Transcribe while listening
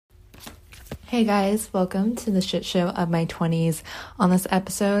Hey guys, welcome to the shit show of my 20s. On this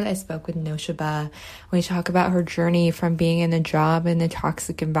episode, I spoke with Naowshaba. We talk about her journey from being in a job in a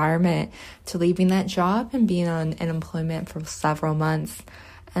toxic environment to leaving that job and being on unemployment for several months.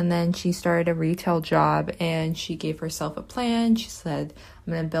 And then she started a retail job and she gave herself a plan. She said,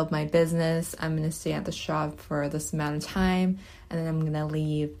 I'm going to build my business. I'm going to stay at the shop for this amount of time and then I'm going to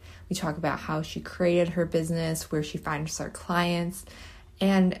leave. We talk about how she created her business, where she finds her clients,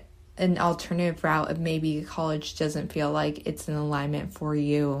 and an alternative route if maybe college doesn't feel like it's in alignment for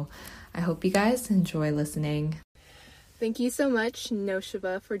you. I hope you guys enjoy listening. Thank you so much,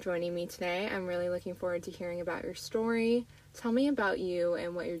 Naowshaba, for joining me today. I'm really looking forward to hearing about your story. Tell me about you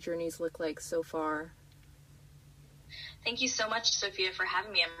and what your journeys look like so far. Thank you so much, Sophia, for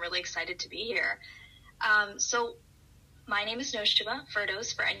having me. I'm really excited to be here. So my name is Naowshaba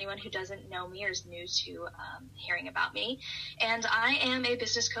Firdos, for anyone who doesn't know me or is new to hearing about me. And I am a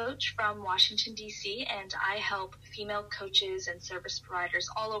business coach from Washington, D.C., and I help female coaches and service providers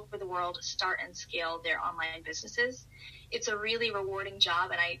all over the world start and scale their online businesses. It's a really rewarding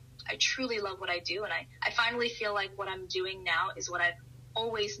job, and I truly love what I do, and I finally feel like what I'm doing now is what I've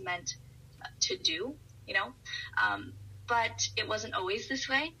always meant to do, you know? But it wasn't always this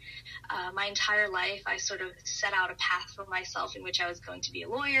way. My entire life, I sort of set out a path for myself in which I was going to be a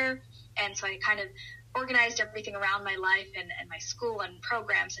lawyer. And so I kind of organized everything around my life and my school and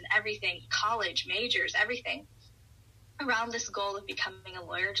programs and everything, college, majors, everything around this goal of becoming a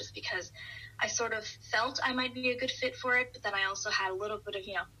lawyer, just because I sort of felt I might be a good fit for it. But then I also had a little bit of,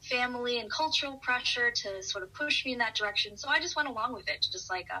 family and cultural pressure to sort of push me in that direction. So I just went along with it, just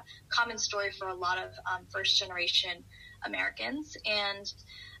like a common story for a lot of first generation Americans. And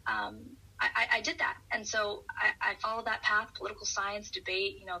I did that. And so I followed that path, political science,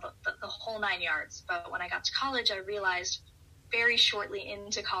 debate, the whole 9 yards. But when I got to college, I realized very shortly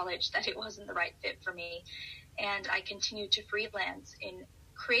into college that it wasn't the right fit for me. And I continued to freelance in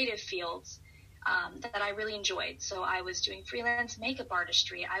creative fields that I really enjoyed. So I was doing freelance makeup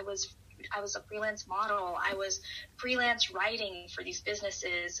artistry. I was a freelance model. I was freelance writing for these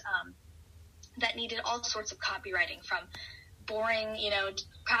businesses that needed all sorts of copywriting, from boring,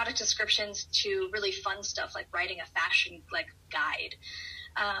 product descriptions to really fun stuff like writing a fashion guide.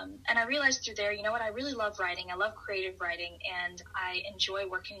 And I realized through there, I really love writing. I love creative writing, and I enjoy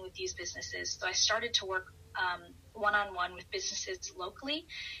working with these businesses. So I started to work one-on-one with businesses locally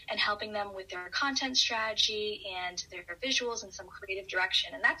and helping them with their content strategy and their visuals and some creative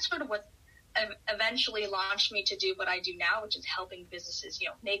direction. And that's sort of what eventually launched me to do what I do now, which is helping businesses,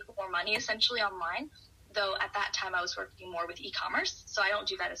 make more money essentially online. Though at that time I was working more with e-commerce, so I don't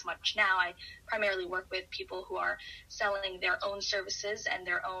do that as much now. I primarily work with people who are selling their own services and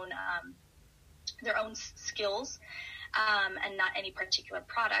their own skills, and not any particular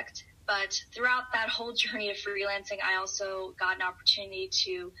product. But throughout that whole journey of freelancing, I also got an opportunity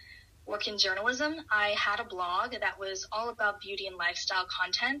to work in journalism. I had a blog that was all about beauty and lifestyle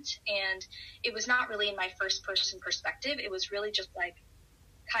content, and it was not really in my first person perspective. It was really just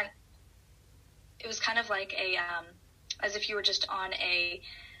kind of like a as if you were just on a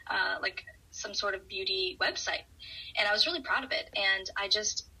some sort of beauty website, and I was really proud of it. And I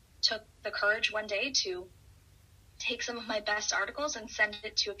just took the courage one day to take some of my best articles and send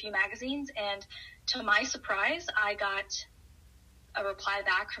it to a few magazines, and to my surprise, I got a reply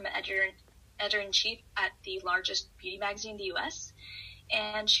back from an editor-in-chief at the largest beauty magazine in the U.S.,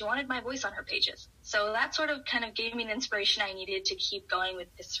 and she wanted my voice on her pages. So that sort of kind of gave me the inspiration I needed to keep going with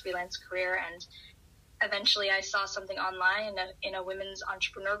this freelance career. And eventually I saw something online in a women's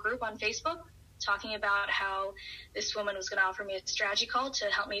entrepreneur group on Facebook talking about how this woman was going to offer me a strategy call to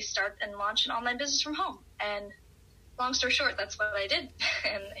help me start and launch an online business from home. And long story short, that's what I did.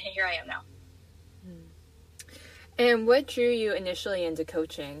 And here I am now. And what drew you initially into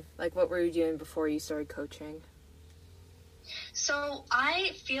coaching? What were you doing before you started coaching? So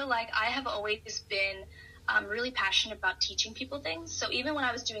I feel like I have always been really passionate about teaching people things. So even when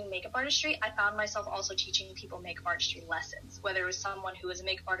I was doing makeup artistry, I found myself also teaching people makeup artistry lessons, whether it was someone who was a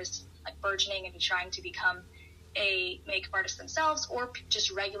makeup artist burgeoning and trying to become a makeup artist themselves, or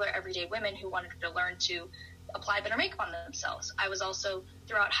just regular everyday women who wanted to learn to apply better makeup on themselves. I was also,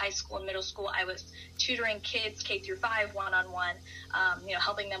 throughout high school and middle school, I was tutoring kids K through 5 one-on-one,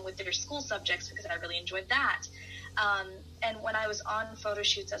 helping them with their school subjects because I really enjoyed that. And when I was on photo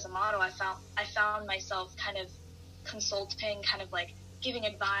shoots as a model, I found myself kind of consulting, kind of giving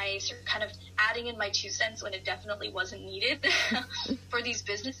advice, or kind of adding in my 2 cents when it definitely wasn't needed for these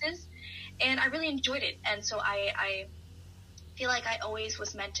businesses. And I really enjoyed it. And so I feel like I always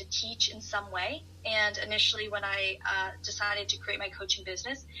was meant to teach in some way. And initially when I decided to create my coaching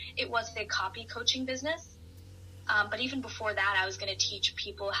business, it was a copy coaching business. But even before that, I was going to teach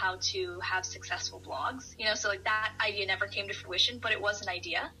people how to have successful blogs, so like that idea never came to fruition, but it was an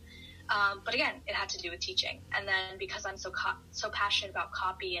idea. But again, it had to do with teaching. And then because I'm so passionate about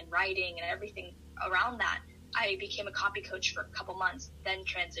copy and writing and everything around that, I became a copy coach for a couple months, then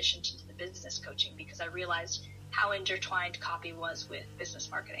transitioned into the business coaching because I realized how intertwined copy was with business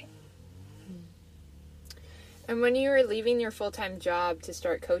marketing. And when you were leaving your full-time job to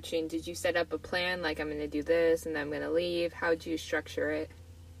start coaching, did you set up a plan, like I'm going to do this and then I'm going to leave? How did you structure it?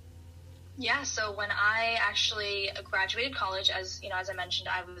 Yeah, so when I actually graduated college, as I mentioned,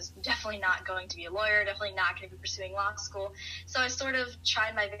 I was definitely not going to be a lawyer, definitely not going to be pursuing law school. So I sort of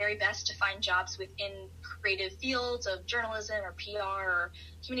tried my very best to find jobs within creative fields of journalism or PR or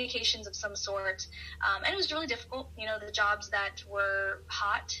communications of some sort. And it was really difficult. The jobs that were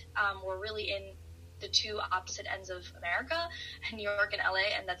hot were really in the two opposite ends of America, New York and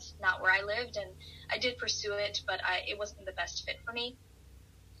LA, and that's not where I lived. And I did pursue it, but it wasn't the best fit for me.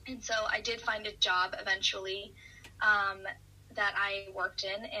 And so I did find a job eventually that I worked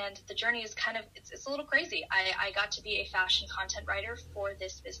in, and the journey is it's a little crazy. I got to be a fashion content writer for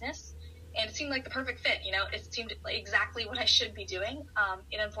this business, and it seemed like the perfect fit. It seemed like exactly what I should be doing.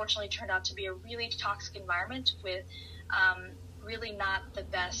 It unfortunately turned out to be a really toxic environment with really not the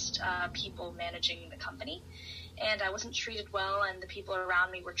best people managing the company. And I wasn't treated well, and the people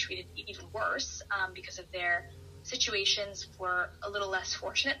around me were treated even worse because of their situations were a little less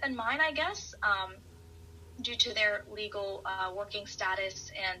fortunate than mine, I guess, due to their legal working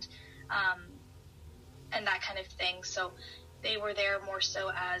status and that kind of thing. So they were there more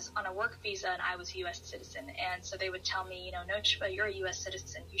so as on a work visa, and I was a U.S. citizen. And so they would tell me, Naowshaba, you're a U.S.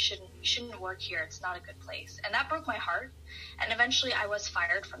 citizen. You shouldn't work here. It's not a good place. And that broke my heart. And eventually I was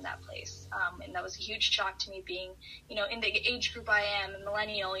fired from that place. And that was a huge shock to me being, in the age group I am, a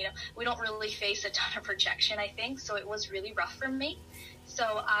millennial, we don't really face a ton of rejection, I think. So it was really rough for me. So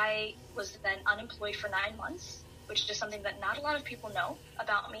I was then unemployed for 9 months, which is something that not a lot of people know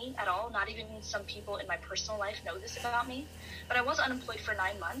about me at all. Not even some people in my personal life know this about me. But I was unemployed for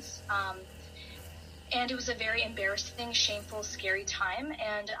 9 months. And it was a very embarrassing, shameful, scary time.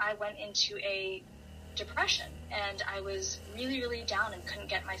 And I went into a depression. And I was really, really down and couldn't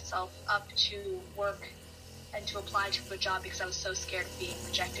get myself up to work and to apply to a job because I was so scared of being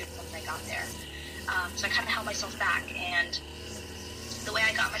rejected once I got there. So I kind of held myself back. And the way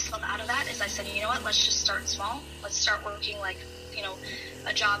I got myself out of that is I said, you know what, let's just start small. Let's start working like,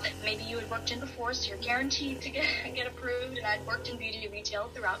 a job that maybe you had worked in before, so you're guaranteed to get approved. And I'd worked in beauty retail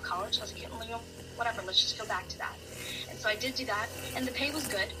throughout college. I was like, whatever, let's just go back to that. And so I did do that, and the pay was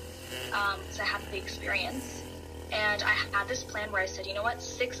good, so I had the experience. And I had this plan where I said, you know what,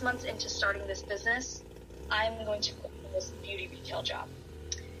 6 months into starting this business, I'm going to quit this beauty retail job.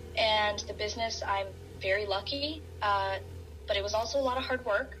 And the business, I'm very lucky, but it was also a lot of hard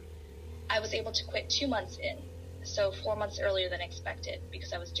work. I was able to quit 2 months in, so 4 months earlier than expected,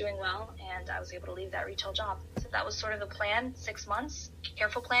 because I was doing well and I was able to leave that retail job. So that was sort of the plan, 6 months,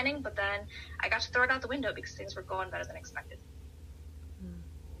 careful planning, but then I got to throw it out the window because things were going better than expected.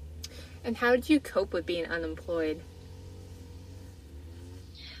 And how did you cope with being unemployed?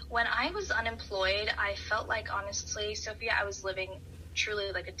 When I was unemployed, I felt like, honestly, Sophia, I was living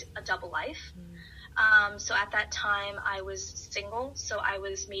truly like a double life. So at that time I was single, so I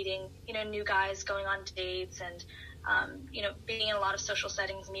was meeting, new guys, going on dates and, being in a lot of social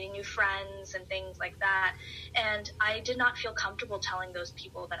settings, meeting new friends and things like that. And I did not feel comfortable telling those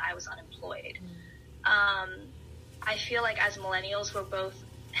people that I was unemployed. I feel like as millennials, we're both,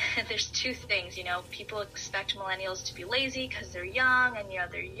 there's two things, people expect millennials to be lazy because they're young and,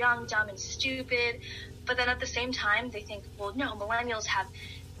 they're young, dumb, and stupid. But then at the same time, they think, well, no, millennials have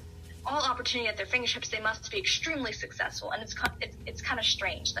all opportunity at their fingertips. They must be extremely successful. And it's kind of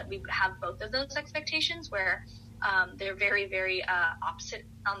strange that we have both of those expectations where they're very, very opposite,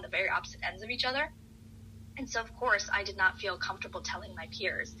 on the very opposite ends of each other. And so, of course, I did not feel comfortable telling my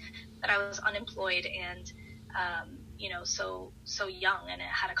peers that I was unemployed and, so young and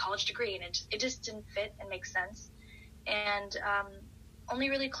had a college degree, and it just didn't fit and make sense. And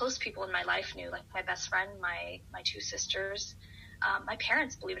only really close people in my life knew, like my best friend, my two sisters. My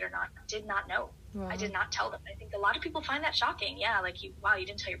parents, believe it or not, did not know. Wow. I did not tell them. I think a lot of people find that shocking. Yeah, like, you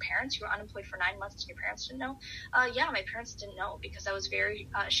didn't tell your parents you were unemployed for 9 months and your parents didn't know? Yeah, my parents didn't know because I was very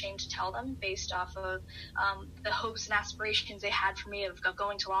ashamed to tell them based off of the hopes and aspirations they had for me of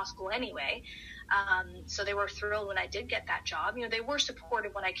going to law school anyway. So they were thrilled when I did get that job. They were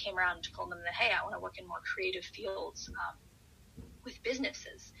supportive when I came around and told them that, hey, I want to work in more creative fields. with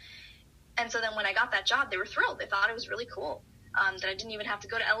businesses. And so then when I got that job, they were thrilled. They thought it was really cool, that I didn't even have to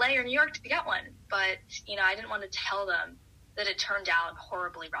go to LA or New York to get one. But, I didn't want to tell them that it turned out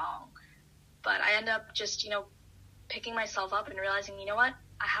horribly wrong. But I ended up just, picking myself up and realizing, you know what,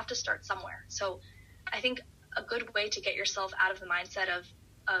 I have to start somewhere. So I think a good way to get yourself out of the mindset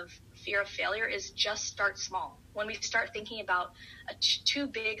of fear of failure is just start small. When we start thinking about too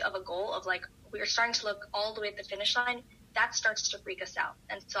big of a goal of like, we're starting to look all the way at the finish line, that starts to freak us out.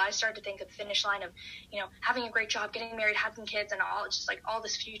 And so I started to think of the finish line of, having a great job, getting married, having kids, and all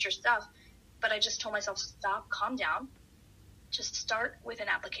this future stuff. But I just told myself, stop, calm down, just start with an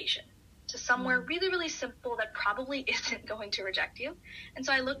application to somewhere really, really simple that probably isn't going to reject you. And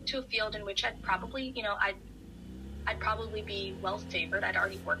so I looked to a field in which I'd probably, I'd probably be well favored. I'd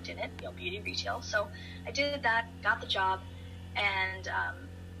already worked in it, beauty retail. So I did that, got the job, and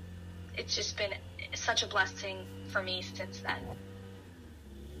it's just been such a blessing for me since then.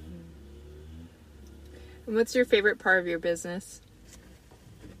 And what's your favorite part of your business?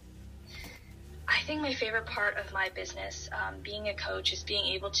 I think my favorite part of my business, being a coach, is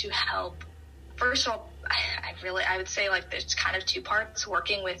being able to help. First of all, I would say like there's kind of two parts,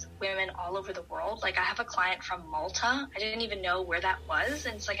 working with women all over the world. Like I have a client from Malta. I didn't even know where that was.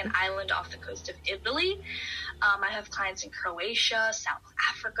 And it's like an island off the coast of Italy. I have clients in Croatia, South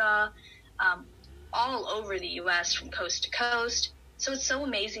Africa, all over the U.S. from coast to coast. So it's so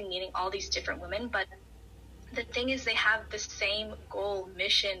amazing meeting all these different women. But the thing is, they have the same goal,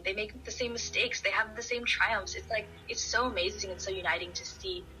 mission. They make the same mistakes. They have the same triumphs. It's so amazing and so uniting to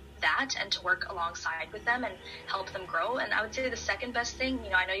see that and to work alongside with them and help them grow. And I would say the second best thing,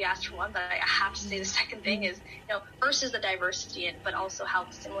 I know you asked for one, but I have to say the second thing is, first is the diversity, but also how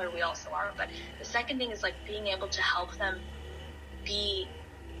similar we also are. But the second thing is like being able to help them be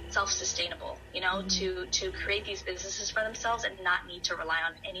self-sustainable, to create these businesses for themselves and not need to rely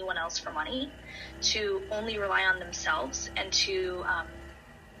on anyone else for money, to only rely on themselves, and to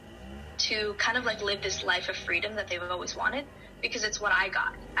kind of like live this life of freedom that they've always wanted, because it's what I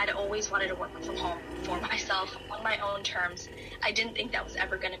got. I'd always wanted to work from home for myself on my own terms. I didn't think that was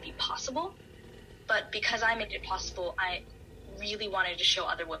ever going to be possible, but because I made it possible, I really wanted to show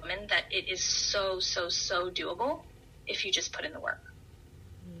other women that it is so, so, so doable if you just put in the work.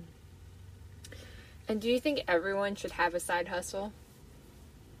 And do you think everyone should have a side hustle?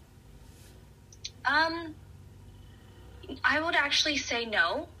 I would actually say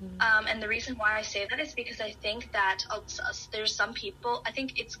no. And the reason why I say that is because I think that there's some people, I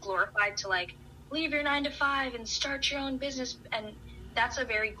think it's glorified to like leave your 9-to-5 and start your own business. And that's a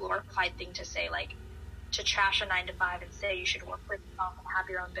very glorified thing to say, like to trash a 9-to-5 and say you should work for yourself and have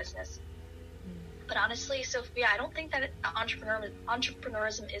your own business. But honestly, Sophia, I don't think that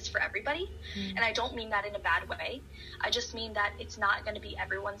entrepreneurism is for everybody. And I don't mean that in a bad way. I just mean that it's not going to be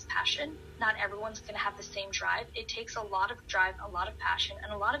everyone's passion. Not everyone's going to have the same drive. It takes a lot of drive, a lot of passion,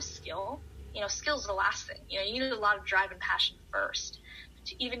 and a lot of skill. Skill's the last thing. You need a lot of drive and passion first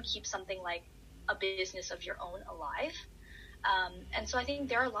to even keep something like a business of your own alive. And so I think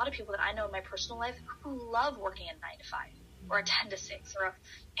there are a lot of people that I know in my personal life who love working a 9-to-5 or a 10-to-6 or a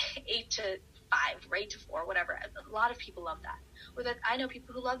 8-to-5 or 8-to-4, whatever. A lot of people love that. Or that I know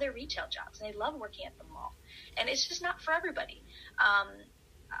people who love their retail jobs and they love working at the mall. And it's just not for everybody.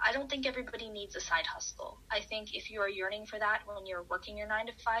 I don't think everybody needs a side hustle. I think if you are yearning for that when you're working your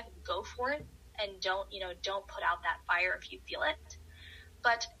 9-to-5, go for it, and don't put out that fire if you feel it.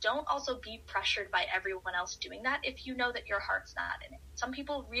 But don't also be pressured by everyone else doing that if you know that your heart's not in it. Some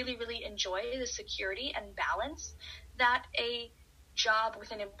people really, really enjoy the security and balance that a job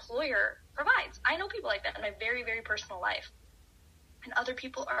with an employer provides. I know people like that in my very, very personal life. And other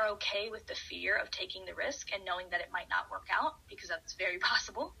people are okay with the fear of taking the risk and knowing that it might not work out, because that's very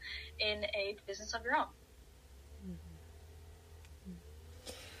possible in a business of your own.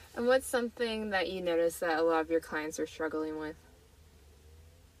 And what's something that you notice that a lot of your clients are struggling with?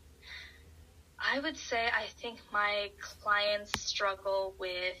 I would say I think my clients struggle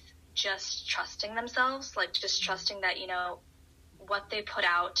with just trusting themselves, like just trusting that, what they put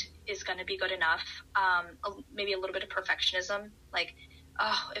out is going to be good enough. Maybe a little bit of perfectionism, like,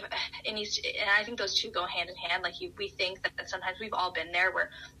 it needs to, and I think those two go hand in hand. Like we think that sometimes we've all been there where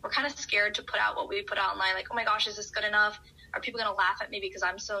we're kind of scared to put out what we put out online. Like, oh my gosh, is this good enough? Are people going to laugh at me because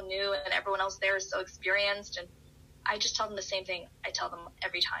I'm so new and everyone else there is so experienced? And I just tell them the same thing I tell them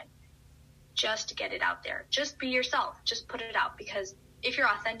every time. Just get it out there. Just be yourself. Just put it out, because if you're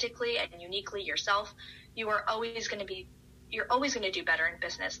authentically and uniquely yourself, you're always going to do better in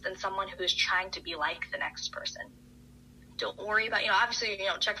business than someone who is trying to be like the next person. Don't worry about, obviously,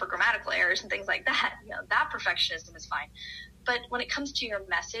 check for grammatical errors and things like that. That perfectionism is fine. But when it comes to your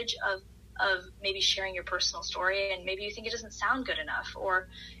message of maybe sharing your personal story, and maybe you think it doesn't sound good enough, or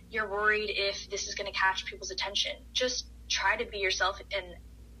you're worried if this is going to catch people's attention, just try to be yourself.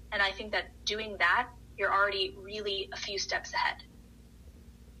 And I think that doing that, you're already really a few steps ahead.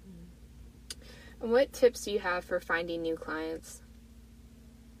 And what tips do you have for finding new clients?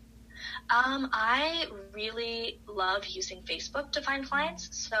 I really love using Facebook to find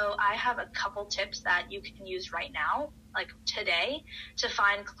clients. So I have a couple tips that you can use right now, like today, to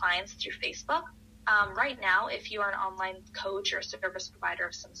find clients through Facebook. Right now, if you are an online coach or a service provider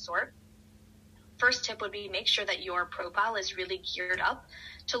of some sort, first tip would be make sure that your profile is really geared up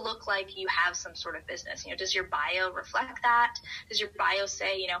to look like you have some sort of business. Does your bio reflect that? Does your bio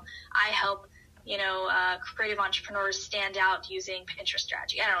say, I help creative entrepreneurs stand out using Pinterest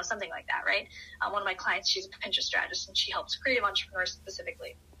strategy? I don't know, something like that, right? One of my clients, she's a Pinterest strategist, and she helps creative entrepreneurs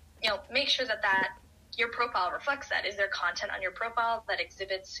specifically. Make sure that your profile reflects that. Is there content on your profile that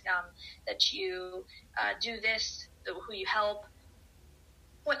exhibits that you do this, who you help,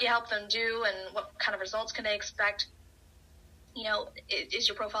 what you help them do, and what kind of results can they expect? Is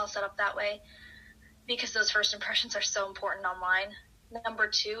your profile set up that way? Because those first impressions are so important online. Number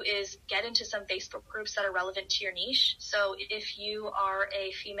 2 is get into some Facebook groups that are relevant to your niche. So if you are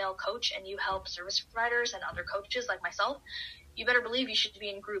a female coach and you help service providers and other coaches like myself, you better believe you should be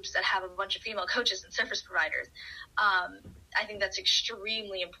in groups that have a bunch of female coaches and service providers. I think that's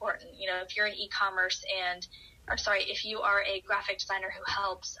extremely important. If you're in e-commerce if you are a graphic designer who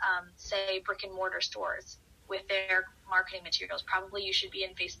helps, say, brick and mortar stores with their marketing materials, probably you should be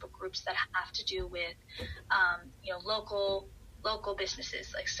in Facebook groups that have to do with, local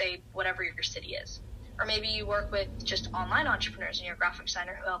businesses, like, say, whatever your city is. Or maybe you work with just online entrepreneurs and you're a graphic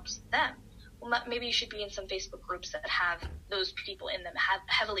designer who helps them. Well, maybe you should be in some Facebook groups that have those people in them,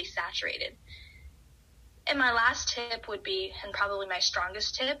 heavily saturated. And my last tip would be, and probably my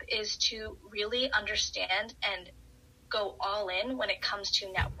strongest tip, is to really understand and go all in when it comes to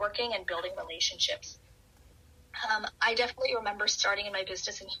networking and building relationships. I definitely remember starting in my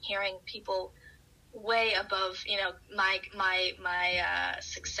business and hearing people way above, my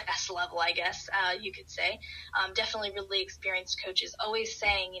success level, I guess, you could say. Definitely really experienced coaches always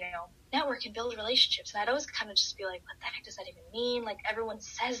saying, network and build relationships. And I'd always kind of just be like, what the heck does that even mean? Like, everyone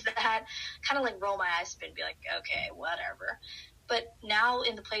says that, kind of like roll my eyes and be like, okay, whatever. But now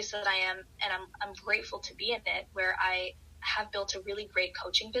in the place that I am, and I'm grateful to be in it, where I have built a really great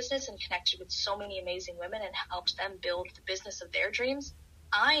coaching business and connected with so many amazing women and helped them build the business of their dreams.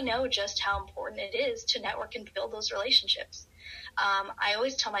 I know just how important it is to network and build those relationships. I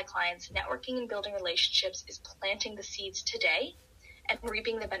always tell my clients, networking and building relationships is planting the seeds today and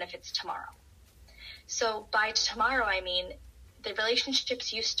reaping the benefits tomorrow. So by tomorrow, I mean the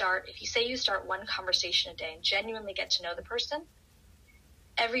relationships you start. If you say you start one conversation a day and genuinely get to know the person,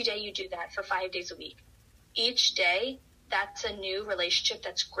 every day you do that for 5 days a week. Each day, that's a new relationship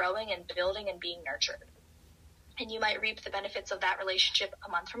that's growing and building and being nurtured. And you might reap the benefits of that relationship a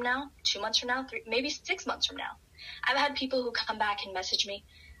month from now, 2 months from now, maybe 6 months from now. I've had people who come back and message me.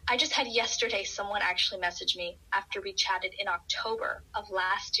 I just had yesterday someone actually message me after we chatted in October of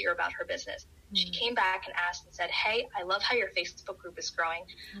last year about her business. Mm-hmm. She came back and asked and said, hey, I love how your Facebook group is growing.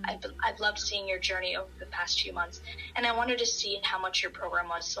 Mm-hmm. I've loved seeing your journey over the past few months. And I wanted to see how much your program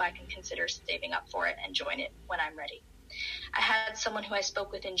was so I can consider saving up for it and join it when I'm ready. I had someone who I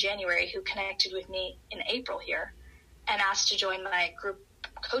spoke with in January who connected with me in April here and asked to join my group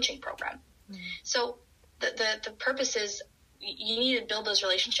coaching program. Mm-hmm. So the purpose is you need to build those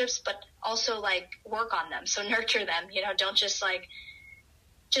relationships, but also work on them. So nurture them, don't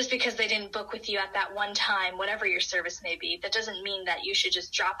just because they didn't book with you at that one time, whatever your service may be, that doesn't mean that you should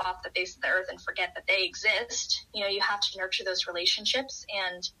just drop off the face of the earth and forget that they exist. You have to nurture those relationships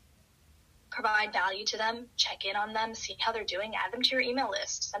and provide value to them, check in on them, see how they're doing, add them to your email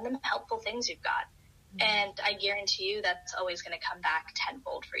list, send them helpful things you've got. Mm-hmm. And I guarantee you that's always going to come back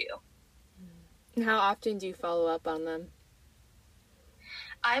tenfold for you. And how often do you follow up on them?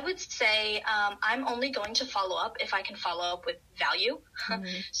 I would say I'm only going to follow up if I can follow up with value. Mm-hmm.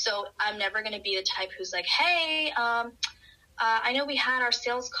 So I'm never going to be the type who's like, hey, I know we had our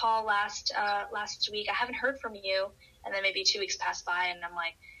sales call last week. I haven't heard from you. And then maybe 2 weeks pass by and I'm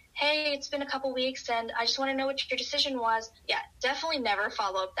like, hey, it's been a couple weeks and I just want to know what your decision was. Yeah, definitely never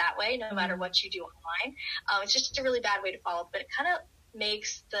follow up that way, no matter what you do online. It's just a really bad way to follow up, but it kind of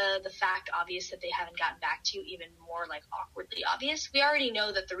makes the fact obvious that they haven't gotten back to you even more like awkwardly obvious. We already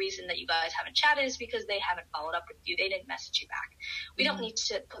know that the reason that you guys haven't chatted is because they haven't followed up with you. They didn't message you back. We don't need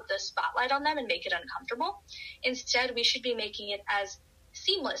to put the spotlight on them and make it uncomfortable. Instead, we should be making it as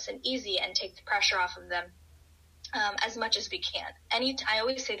seamless and easy and take the pressure off of them as much as we can. I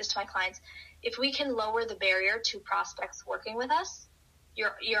always say this to my clients: if we can lower the barrier to prospects working with us,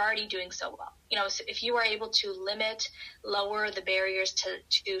 you're already doing so well. So if you are able to lower the barriers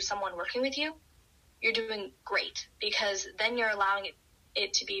to someone working with you, you're doing great, because then you're allowing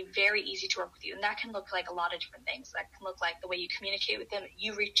it to be very easy to work with you. And that can look like a lot of different things. That can look like the way you communicate with them,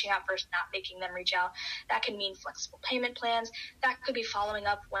 you reaching out first, not making them reach out. That can mean flexible payment plans. That could be following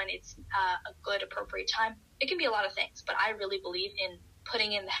up when it's a good, appropriate time. It can be a lot of things, but I really believe in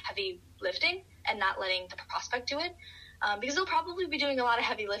putting in the heavy lifting and not letting the prospect do it. Because they'll probably be doing a lot of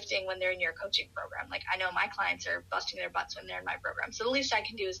heavy lifting when they're in your coaching program. Like, I know my clients are busting their butts when they're in my program. So the least I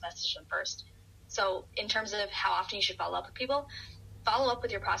can do is message them first. So in terms of how often you should follow up with people, follow up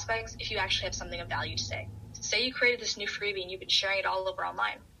with your prospects if you actually have something of value to say. Say you created this new freebie and you've been sharing it all over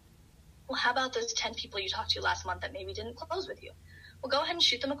online. Well, how about those 10 people you talked to last month that maybe didn't close with you? Well, go ahead and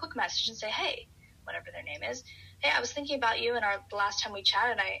shoot them a quick message and say, hey, whatever their name is, hey, I was thinking about you the last time we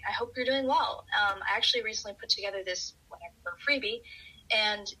chatted. I hope you're doing well. I actually recently put together this whatever freebie,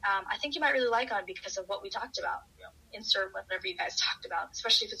 and I think you might really like it because of what we talked about. Insert whatever you guys talked about,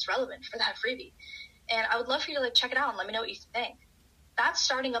 especially if it's relevant for that freebie. And I would love for you to check it out and let me know what you think. That's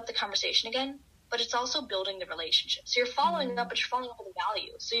starting up the conversation again, but it's also building the relationship. So you're following up, but you're following up with a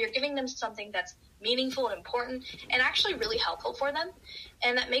value. So you're giving them something that's meaningful and important and actually really helpful for them,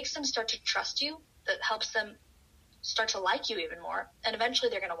 and that makes them start to trust you. That helps them start to like you even more, and eventually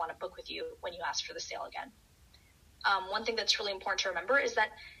they're going to want to book with you when you ask for the sale again. One thing that's really important to remember is that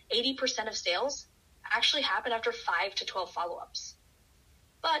 80% of sales actually happen after 5 to 12 follow-ups.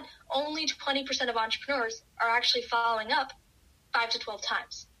 But only 20% of entrepreneurs are actually following up 5 to 12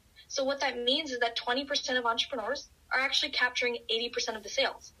 times. So what that means is that 20% of entrepreneurs are actually capturing 80% of the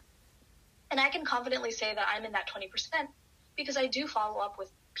sales. And I can confidently say that I'm in that 20% because I do follow up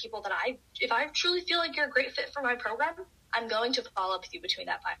with people that if I truly feel like you're a great fit for my program, I'm going to follow up with you between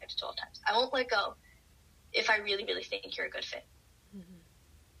that 5 to 12 times. I won't let go if I really, really think you're a good fit.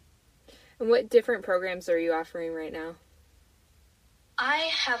 And what different programs are you offering right now?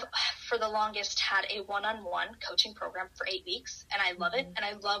 I have, for the longest, had a one-on-one coaching program for 8 weeks, and I love it, and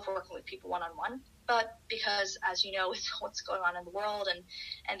I love working with people one-on-one. But because, as you know, with what's going on in the world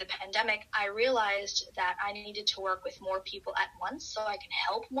and the pandemic, I realized that I needed to work with more people at once so I can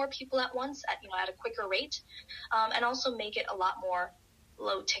help more people at once at a quicker rate, and also make it a lot more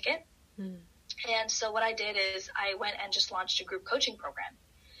low ticket. And so what I did is I went and just launched a group coaching program,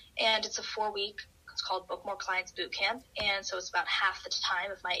 and it's a 4-week. It's called Book More Clients Bootcamp, and so it's about half the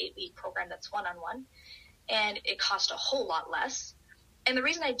time of my 8-week program that's one-on-one, and it cost a whole lot less. And the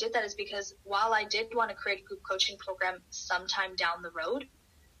reason I did that is because while I did want to create a group coaching program sometime down the road,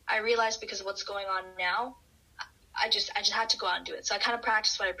 I realized because of what's going on now, I just had to go out and do it. So I kind of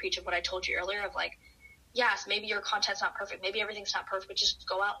practiced what I preach of what I told you earlier of yes, maybe your content's not perfect, maybe everything's not perfect, but just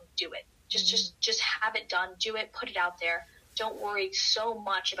go out and do it. Just have it done, do it, put it out there. Don't worry so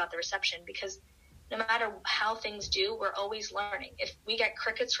much about the reception, because no matter how things do, we're always learning. If we get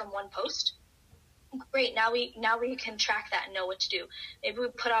crickets from one post, great. Now we can track that and know what to do. Maybe we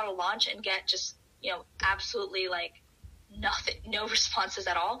put out a launch and get just, absolutely nothing, no responses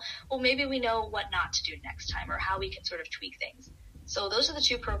at all. Well, maybe we know what not to do next time or how we can sort of tweak things. So those are the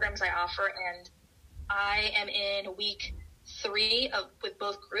 2 programs I offer, and I am in week 3 with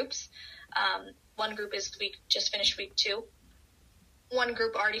both groups. One group just finished week 2. One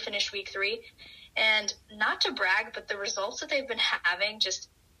group already finished week 3. And not to brag, but the results that they've been having just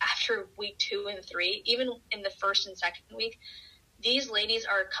after week 2 and 3, even in the first and second week, these ladies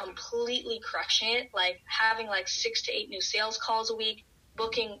are completely crushing it, having 6 to 8 new sales calls a week,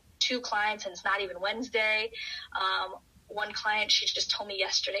 booking 2 clients, and it's not even Wednesday. One client, she just told me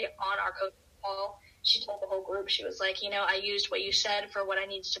yesterday on our coaching call, she told the whole group, she was like, I used what you said for what I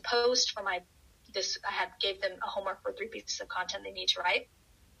needed to post for gave them a homework for 3 pieces of content they need to write.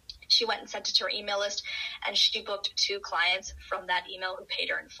 She went and sent it to her email list, and she booked 2 clients from that email who paid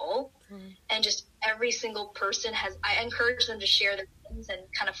her in full. And just every single person I encourage them to share their wins and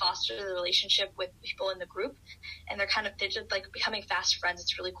kind of foster the relationship with people in the group. And they're kind of becoming fast friends.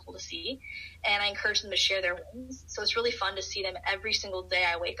 It's really cool to see. And I encourage them to share their wins. So it's really fun to see them every single day.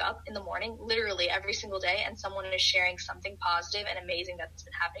 I wake up in the morning, literally every single day, and someone is sharing something positive and amazing that's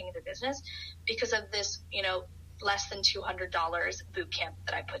been happening in their business because of this, less than $200 boot camp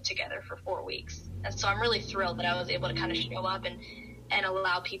that I put together for 4 weeks. And so I'm really thrilled that I was able to kind of show up and and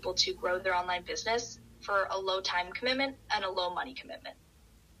allow people to grow their online business for a low time commitment and a low money commitment.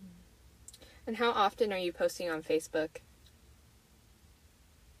 And how often are you posting on Facebook?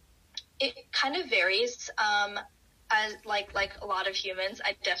 It kind of varies. As like a lot of humans,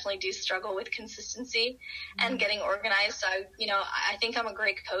 I definitely do struggle with consistency and getting organized. So, I think I'm a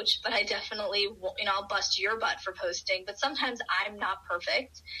great coach, but I definitely, I'll bust your butt for posting. But sometimes I'm not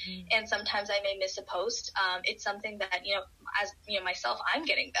perfect, and sometimes I may miss a post. It's something that, as myself, I'm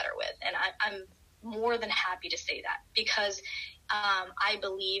getting better with, and I'm more than happy to say that, because I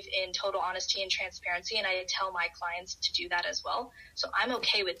believe in total honesty and transparency, and I tell my clients to do that as well. So I'm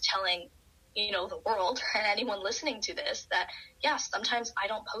okay with telling the world and anyone listening to this that, yes, sometimes I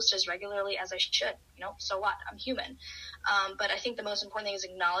don't post as regularly as I should, so what? I'm human. But I think the most important thing is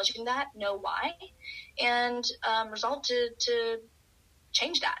acknowledging that, know why, and resolve to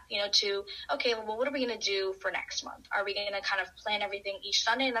change that, okay, well, what are we going to do for next month? Are we going to kind of plan everything each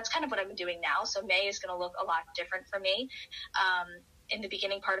Sunday? And that's kind of what I've been doing now. So May is going to look a lot different for me. In the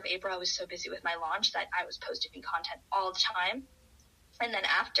beginning part of April, I was so busy with my launch that I was posting content all the time. And then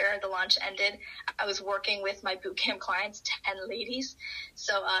after the launch ended, I was working with my bootcamp clients, 10 ladies.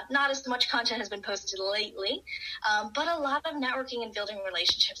 So not as much content has been posted lately, but a lot of networking and building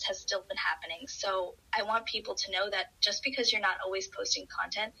relationships has still been happening. So I want people to know that just because you're not always posting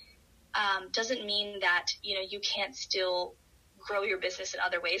content doesn't mean that, you can't still grow your business in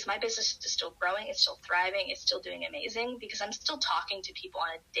other ways. My business is still growing. It's still thriving. It's still doing amazing because I'm still talking to people on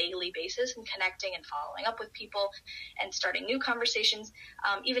a daily basis and connecting and following up with people and starting new conversations,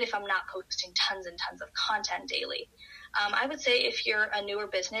 even if I'm not posting tons and tons of content daily. I would say if you're a newer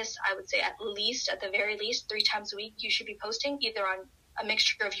business, I would say at the very least, 3 times a week, you should be posting either on a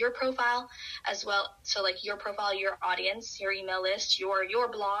mixture of your profile as well. So like your profile, your audience, your email list,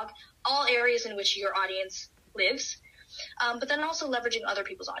 your blog, all areas in which your audience lives. But then also leveraging other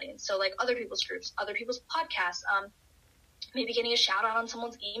people's audience. So like other people's groups, other people's podcasts, maybe getting a shout out on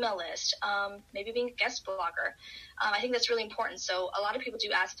someone's email list, maybe being a guest blogger. I think that's really important. So a lot of people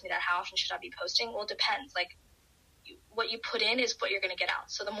do ask me that, how often should I be posting? Well, it depends. Like what you put in is what you're going to get out.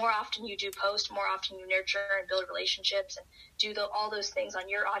 So the more often you do post, more often you nurture and build relationships and do all those things on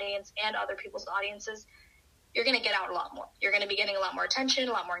your audience and other people's audiences, you're going to get out a lot more. You're going to be getting a lot more attention,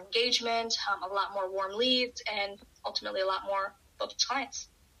 a lot more engagement, a lot more warm leads, and ultimately a lot more booked clients.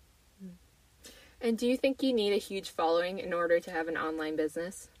 And do you think you need a huge following in order to have an online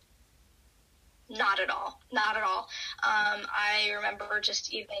business? Not at all. Not at all. I remember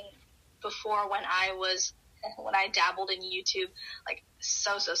just even before when I dabbled in YouTube, like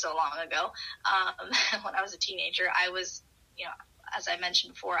so long ago, when I was a teenager, I was, as I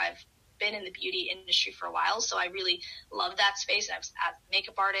mentioned before, I've been in the beauty industry for a while, so I really love that space. I was as a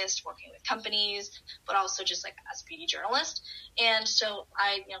makeup artist working with companies, but also just like as a beauty journalist. And so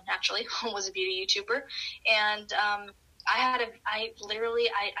I, naturally was a beauty YouTuber. And I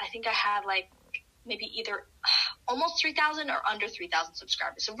think I had like maybe either almost 3,000 or under 3,000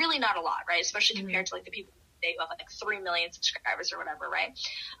 subscribers. So really not a lot, right? Especially compared to like the people who have like 3 million subscribers or whatever, right?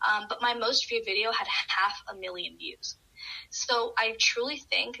 But my most viewed video had 500,000 views. So I truly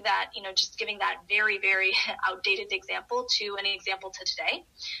think that, just giving that very, very outdated example to an example to today,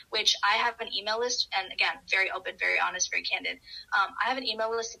 which I have an email list, and again, very open, very honest, very candid. I have an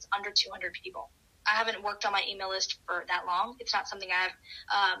email list that's under 200 people. I haven't worked on my email list for that long. It's not something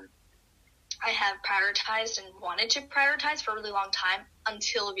I have prioritized and wanted to prioritize for a really long time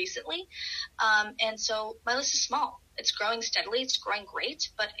until recently. And so my list is small. It's growing steadily. It's growing great,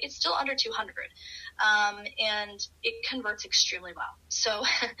 but it's still under 200. And it converts extremely well. So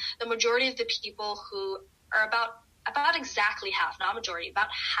the majority of the people who are about exactly half, not majority, about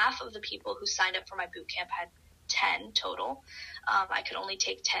half of the people who signed up for my bootcamp had 10 total. I could only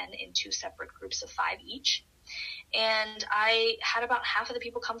take 10 in 2 separate groups of 5 each. And I had about half of the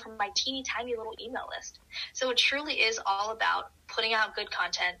people come from my teeny tiny little email list. So it truly is all about putting out good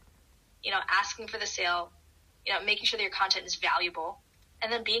content, asking for the sale, making sure that your content is valuable,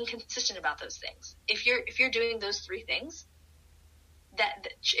 and then being consistent about those things. If you're doing those 3 things, that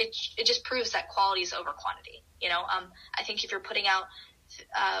it just proves that quality is over quantity. I think if you're putting out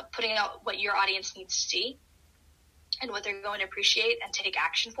what your audience needs to see and what they're going to appreciate and take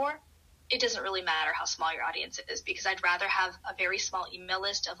action for, it doesn't really matter how small your audience is, because I'd rather have a very small email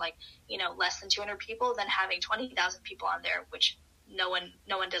list of less than 200 people than having 20,000 people on there, which no one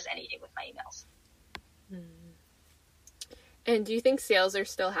does anything with my emails. And do you think sales are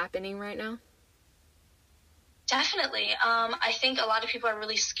still happening right now? Definitely. I think a lot of people are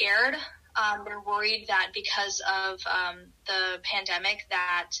really scared. They're worried that because of the pandemic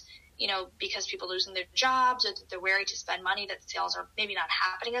that, because people are losing their jobs, or that they're wary to spend money, that sales are maybe not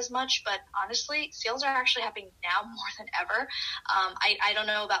happening as much. But honestly, sales are actually happening now more than ever. I don't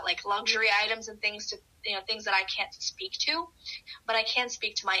know about like luxury items and things things that I can't speak to, but I can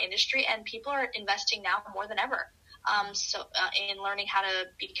speak to my industry, and people are investing now more than ever. In learning how to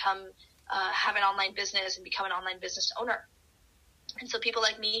have an online business and become an online business owner. And so people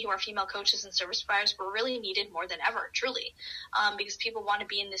like me who are female coaches and service providers were really needed more than ever, truly, because people want to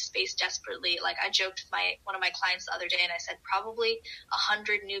be in this space desperately. Like I joked with one of my clients the other day, and I said probably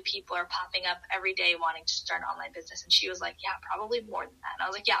 100 new people are popping up every day wanting to start an online business. And she was like, yeah, probably more than that. And I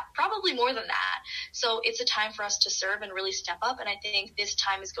was like, yeah, probably more than that. So it's a time for us to serve and really step up. And I think this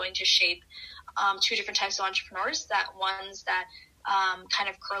time is going to shape two different types of entrepreneurs. Ones that kind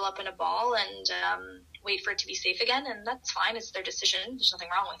of curl up in a ball and wait for it to be safe again, and that's fine. It's their decision. There's nothing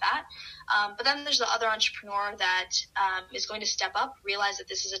wrong with that. But then there's the other entrepreneur that is going to step up, realize that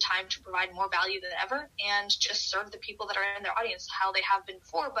this is a time to provide more value than ever, and just serve the people that are in their audience how they have been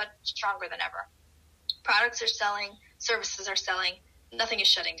before, but stronger than ever. Products are selling, services are selling, nothing is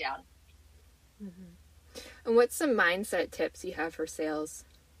shutting down. Mm-hmm. And what's some mindset tips you have for sales?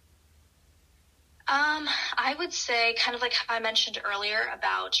 I would say, kind of like how I mentioned earlier,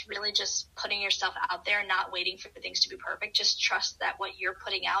 about really just putting yourself out there, not waiting for things to be perfect. Just trust that what you're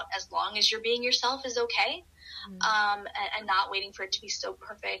putting out, as long as you're being yourself, is okay. Mm-hmm. And not waiting for it to be so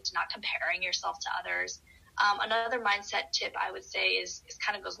perfect, not comparing yourself to others. Another mindset tip I would say is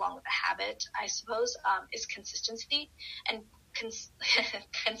kind of goes along with the habit, I suppose, is consistency, and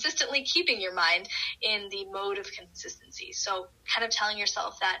consistently keeping your mind in the mode of consistency. So kind of telling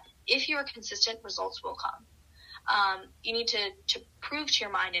yourself that if you are consistent, results will come. You need to prove to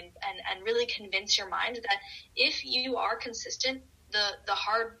your mind and really convince your mind that if you are consistent, the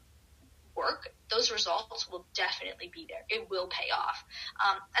hard work, those results will definitely be there. It will pay off.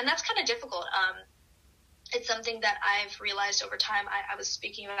 And that's kind of difficult. It's something that I've realized over time. I was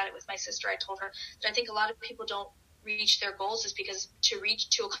speaking about it with my sister. I told her that I think a lot of people don't reach their goals is because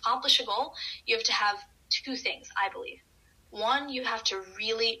to accomplish a goal, you have to have two things, I believe. One, you have to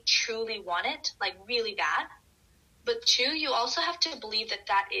really, truly want it, like really bad. But two, you also have to believe that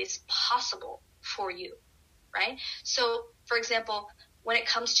that is possible for you, right? So, for example, when it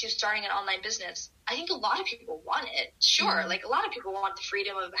comes to starting an online business, I think a lot of people want it. Sure, mm-hmm. Like a lot of people want the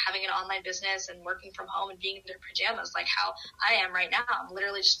freedom of having an online business and working from home and being in their pajamas, like how I am right now. I'm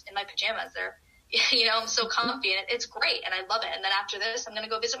literally just in my pajamas. I'm so comfy, and it's great, and I love it. And then after this, I'm going to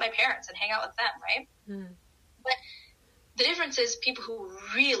go visit my parents and hang out with them, right? Mm. But the difference is people who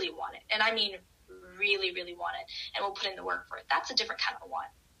really want it, and I mean really, really want it, and will put in the work for it. That's a different kind of want,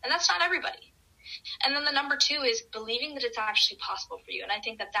 and that's not everybody. And then the number two is believing that it's actually possible for you, and I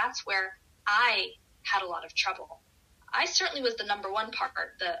think that that's where I had a lot of trouble. I certainly was the number one part,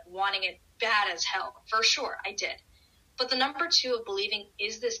 the wanting it bad as hell, for sure, I did. But the number two of believing,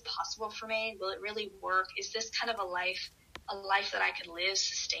 is this possible for me? Will it really work? Is this kind of a life that I could live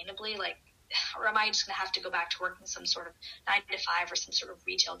sustainably? Like, or am I just going to have to go back to working some sort of 9-to-5 or some sort of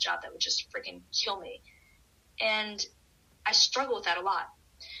retail job that would just freaking kill me? And I struggle with that a lot.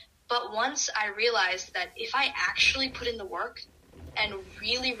 But once I realized that if I actually put in the work and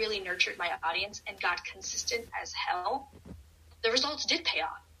really, really nurtured my audience and got consistent as hell, the results did pay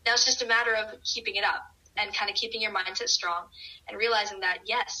off. Now it's just a matter of keeping it up. And kind of keeping your mindset strong and realizing that,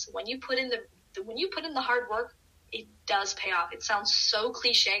 yes, when you put in the hard work, it does pay off. It sounds so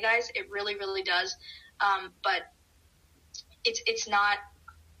cliche, guys. It really, really does. But it's not,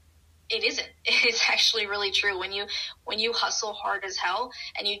 it isn't. It's actually really true. When you hustle hard as hell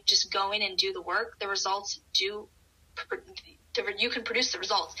and you just go in and do the work, the results you can produce the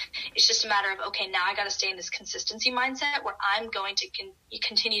results. It's just a matter of, okay, now I got to stay in this consistency mindset where I'm going to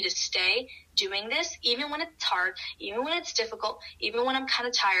continue to stay doing this, even when it's hard, even when it's difficult, even when I'm kind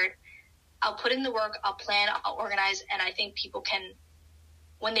of tired. I'll put in the work, I'll plan, I'll organize, and I think people can,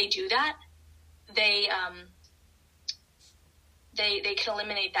 when they do that, they can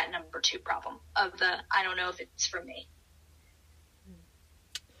eliminate that number two problem of the, I don't know if it's for me.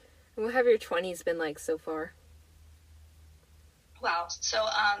 What have your 20s been like so far? Wow. So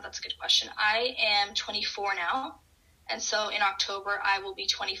that's a good question. I am 24 now. And so in October, I will be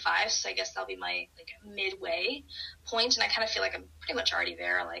 25. So I guess that'll be my midway point. And I kind of feel like I'm pretty much already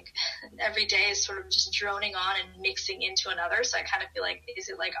there. Like every day is sort of just droning on and mixing into another. So I kind of feel like, is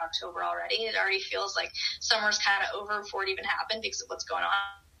it like October already? It already feels like summer's kind of over before it even happened because of what's going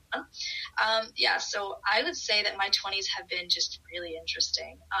on. So I would say that my 20s have been just really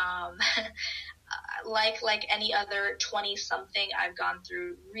interesting. Like any other 20-something, I've gone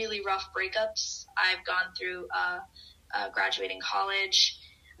through really rough breakups. I've gone through graduating college.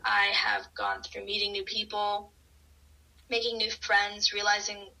 I have gone through meeting new people, making new friends,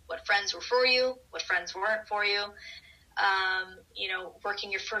 realizing what friends were for you, what friends weren't for you.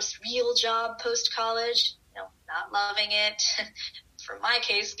 Working your first real job post-college, not loving it. For my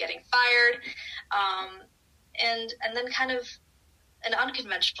case, getting fired. And then kind of an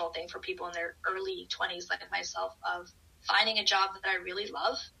unconventional thing for people in their early 20s like myself of finding a job that I really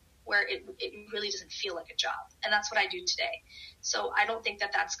love where it really doesn't feel like a job. And that's what I do today. So I don't think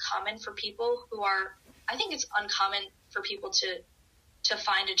that that's common for people I think it's uncommon for people to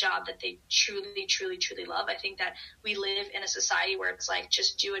find a job that they truly, truly, truly love. I think that we live in a society where it's like,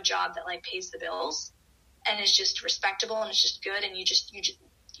 just do a job that like pays the bills and is just respectable and it's just good. And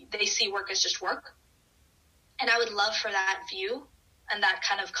they see work as just work. And I would love for that view and that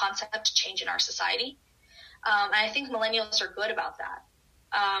kind of concept to change in our society. And I think millennials are good about that.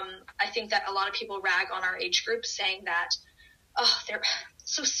 I think that a lot of people rag on our age group saying that, they're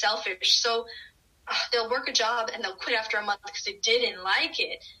so selfish. So they'll work a job and they'll quit after a month because they didn't like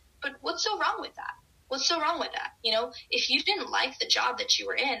it. But what's so wrong with that? What's so wrong with that? If you didn't like the job that you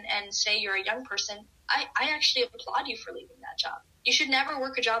were in and say you're a young person, I actually applaud you for leaving that job. You should never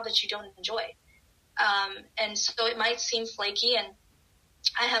work a job that you don't enjoy. And so it might seem flaky, and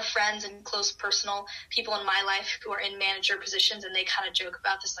I have friends and close personal people in my life who are in manager positions, and they kind of joke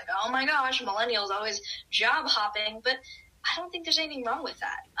about this, like, oh my gosh, millennials always job hopping. But I don't think there's anything wrong with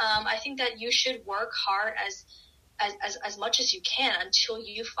that. I think that you should work hard as much as you can until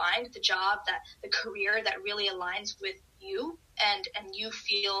you find the job, the career that really aligns with you and you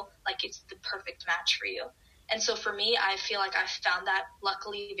feel like it's the perfect match for you. And so for me, I feel like I found that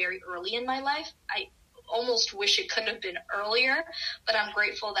luckily very early in my life. I almost wish it could have been earlier, but I'm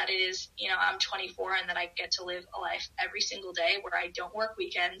grateful that it is, I'm 24 and that I get to live a life every single day where I don't work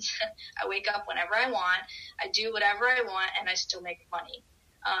weekends. I wake up whenever I want, I do whatever I want, and I still make money.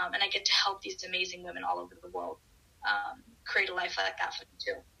 And I get to help these amazing women all over the world create a life like that for them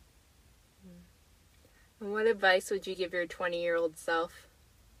too. And what advice would you give your 20-year-old self?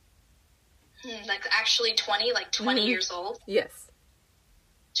 Like actually 20, like 20 years old? Yes.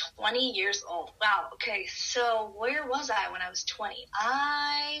 20 years old. Wow. Okay. So where was I when I was 20?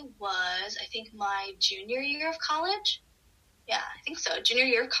 I think my junior year of college. Yeah, I think so. Junior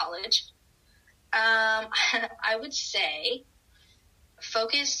year of college. I would say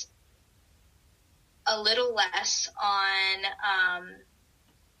focus a little less on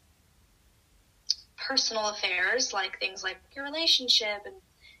personal affairs, like things like your relationship and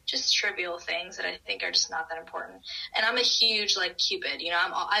just trivial things that I think are just not that important. And I'm a huge Cupid,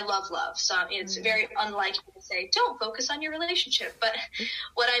 I love love. So it's very unlike me to say, don't focus on your relationship. But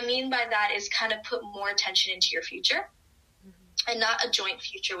what I mean by that is kind of put more attention into your future and not a joint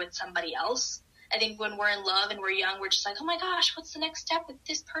future with somebody else. I think when we're in love and we're young, we're just like, oh my gosh, what's the next step with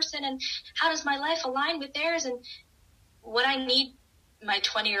this person? And how does my life align with theirs? And what I need my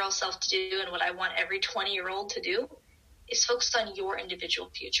 20-year-old self to do and what I want every 20-year-old to do is focus on your individual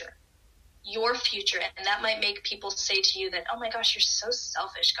future, and that might make people say to you that, oh my gosh, you're so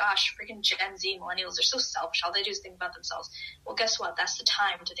selfish. Gosh, freaking Gen Z millennials are so selfish. All they do is think about themselves. Well, guess what? That's the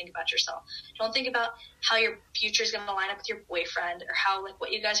time to think about yourself. Don't think about how your future is going to line up with your boyfriend or how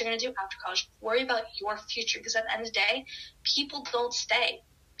what you guys are going to do after college. Worry about your future, because at the end of the day, people don't stay.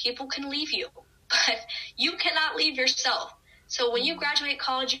 People can leave you, but you cannot leave yourself. So when you graduate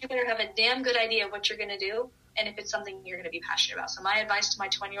college, you better have a damn good idea of what you're going to do, and if it's something you're going to be passionate about. So my advice to my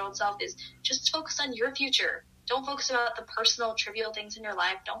 20-year-old self is just focus on your future. Don't focus about the personal, trivial things in your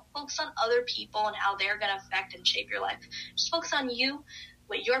life. Don't focus on other people and how they're going to affect and shape your life. Just focus on you,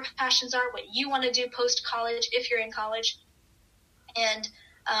 what your passions are, what you want to do post-college if you're in college, and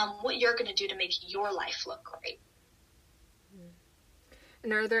what you're going to do to make your life look great.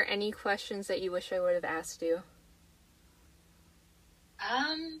 And are there any questions that you wish I would have asked you?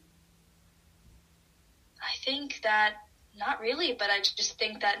 I think that not really, but I just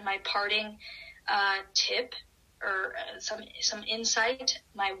think that my parting tip or some insight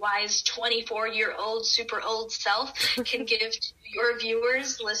my wise 24-year-old super old self can give to your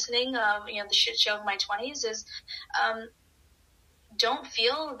viewers listening of the shit show of my 20s is don't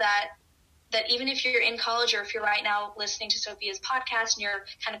feel that even if you're in college or if you're right now listening to Sophia's podcast and you're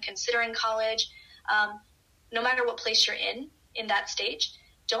kind of considering college, no matter what place you're in that stage,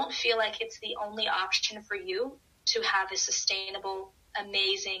 don't feel like it's the only option for you to have a sustainable,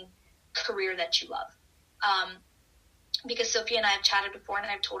 amazing career that you love. Because Sophia and I have chatted before, and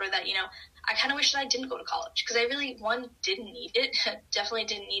I've told her that, I kind of wish that I didn't go to college because I really, didn't need it. Definitely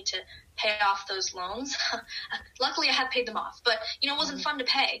didn't need to pay off those loans. Luckily, I have paid them off, but, it wasn't fun to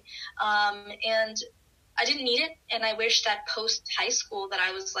pay. And I didn't need it. And I wish that post high school that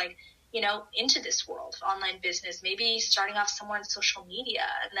I was like, into this world of online business, maybe starting off somewhere in social media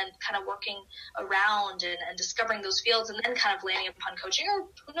and then kind of working around and discovering those fields and then kind of landing upon coaching, or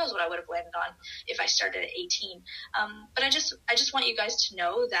who knows what I would have landed on if I started at 18. But I just want you guys to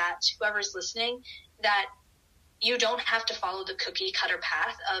know that whoever's listening, that you don't have to follow the cookie cutter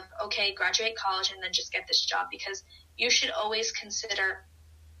path of, okay, graduate college and then just get this job, because you should always consider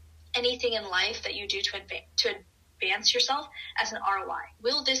anything in life that you do to advance yourself as an ROI.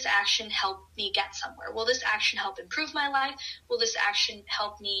 Will this action help me get somewhere? Will this action help improve my life? Will this action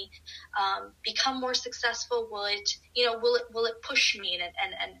help me become more successful? Will it push me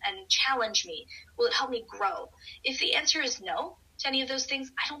and challenge me? Will it help me grow? If the answer is no to any of those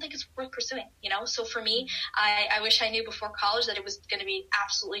things, I don't think it's worth pursuing, So for me, I wish I knew before college that it was going to be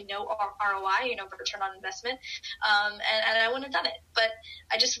absolutely no ROI, return on investment. And I wouldn't have done it. But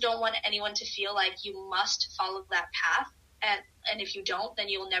I just don't want anyone to feel like you must follow that path. And if you don't, then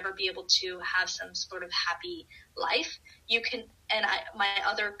you'll never be able to have some sort of happy life. You can, my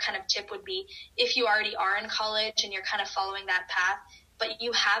other kind of tip would be, if you already are in college and you're kind of following that path, but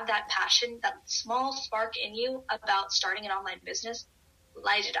you have that passion, that small spark in you about starting an online business,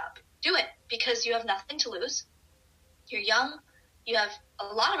 light it up. Do it, because you have nothing to lose. You're young. You have a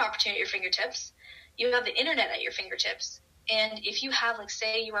lot of opportunity at your fingertips. You have the internet at your fingertips. And if you have, like,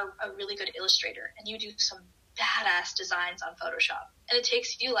 say you are a really good illustrator and you do some badass designs on Photoshop, and it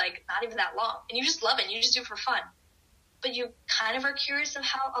takes you like not even that long, and you just love it and you just do it for fun, but you kind of are curious of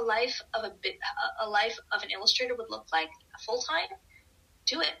how a life of an illustrator would look like full time,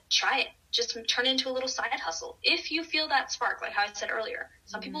 do it. Try it. Just turn it into a little side hustle. If you feel that spark, like how I said earlier,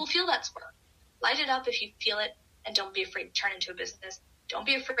 some people will feel that spark. Light it up if you feel it, and don't be afraid to turn it into a business. Don't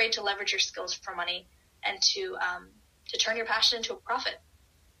be afraid to leverage your skills for money and to turn your passion into a profit.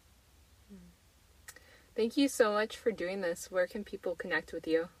 Thank you so much for doing this. Where can people connect with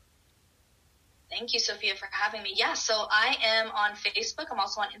you? Thank you, Sophia, for having me. Yeah, so I am on Facebook. I'm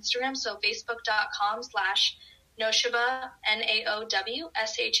also on Instagram. So facebook.com/Naowshaba,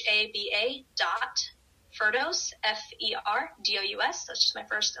 NAOWSHABA Ferdos, FERDOUS. That's just my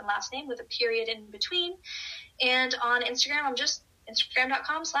first and last name with a period in between. And on Instagram, I'm just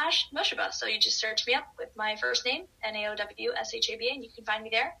Instagram.com/Naowshaba. So you just search me up with my first name, NAOWSHABA, and you can find me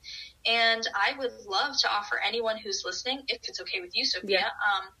there. And I would love to offer anyone who's listening, if it's okay with you, Sophia,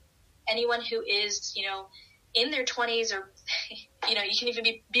 anyone who is, in their 20s, or, you can even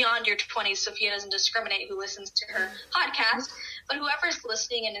be beyond your 20s. Sophia doesn't discriminate who listens to her podcast, but whoever's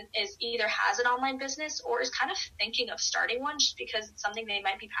listening and is either has an online business or is kind of thinking of starting one just because it's something they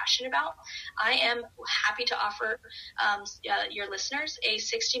might be passionate about, I am happy to offer your listeners a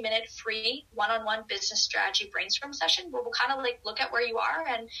 60-minute free one-on-one business strategy brainstorm session where we'll kind of like look at where you are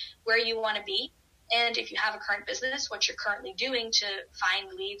and where you want to be. And if you have a current business, what you're currently doing to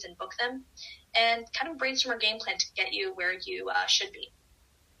find leads and book them, and kind of brainstorm a game plan to get you where you should be.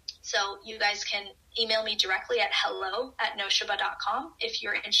 So you guys can email me directly at hello@naowshaba.com if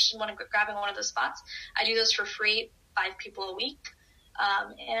you're interested in grabbing one of those spots. I do those for free, 5 people a week.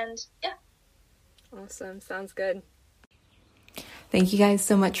 And yeah. Awesome. Sounds good. Thank you guys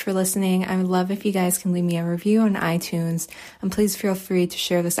so much for listening. I would love if you guys can leave me a review on iTunes, and please feel free to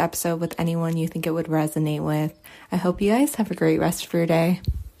share this episode with anyone you think it would resonate with. I hope you guys have a great rest of your day.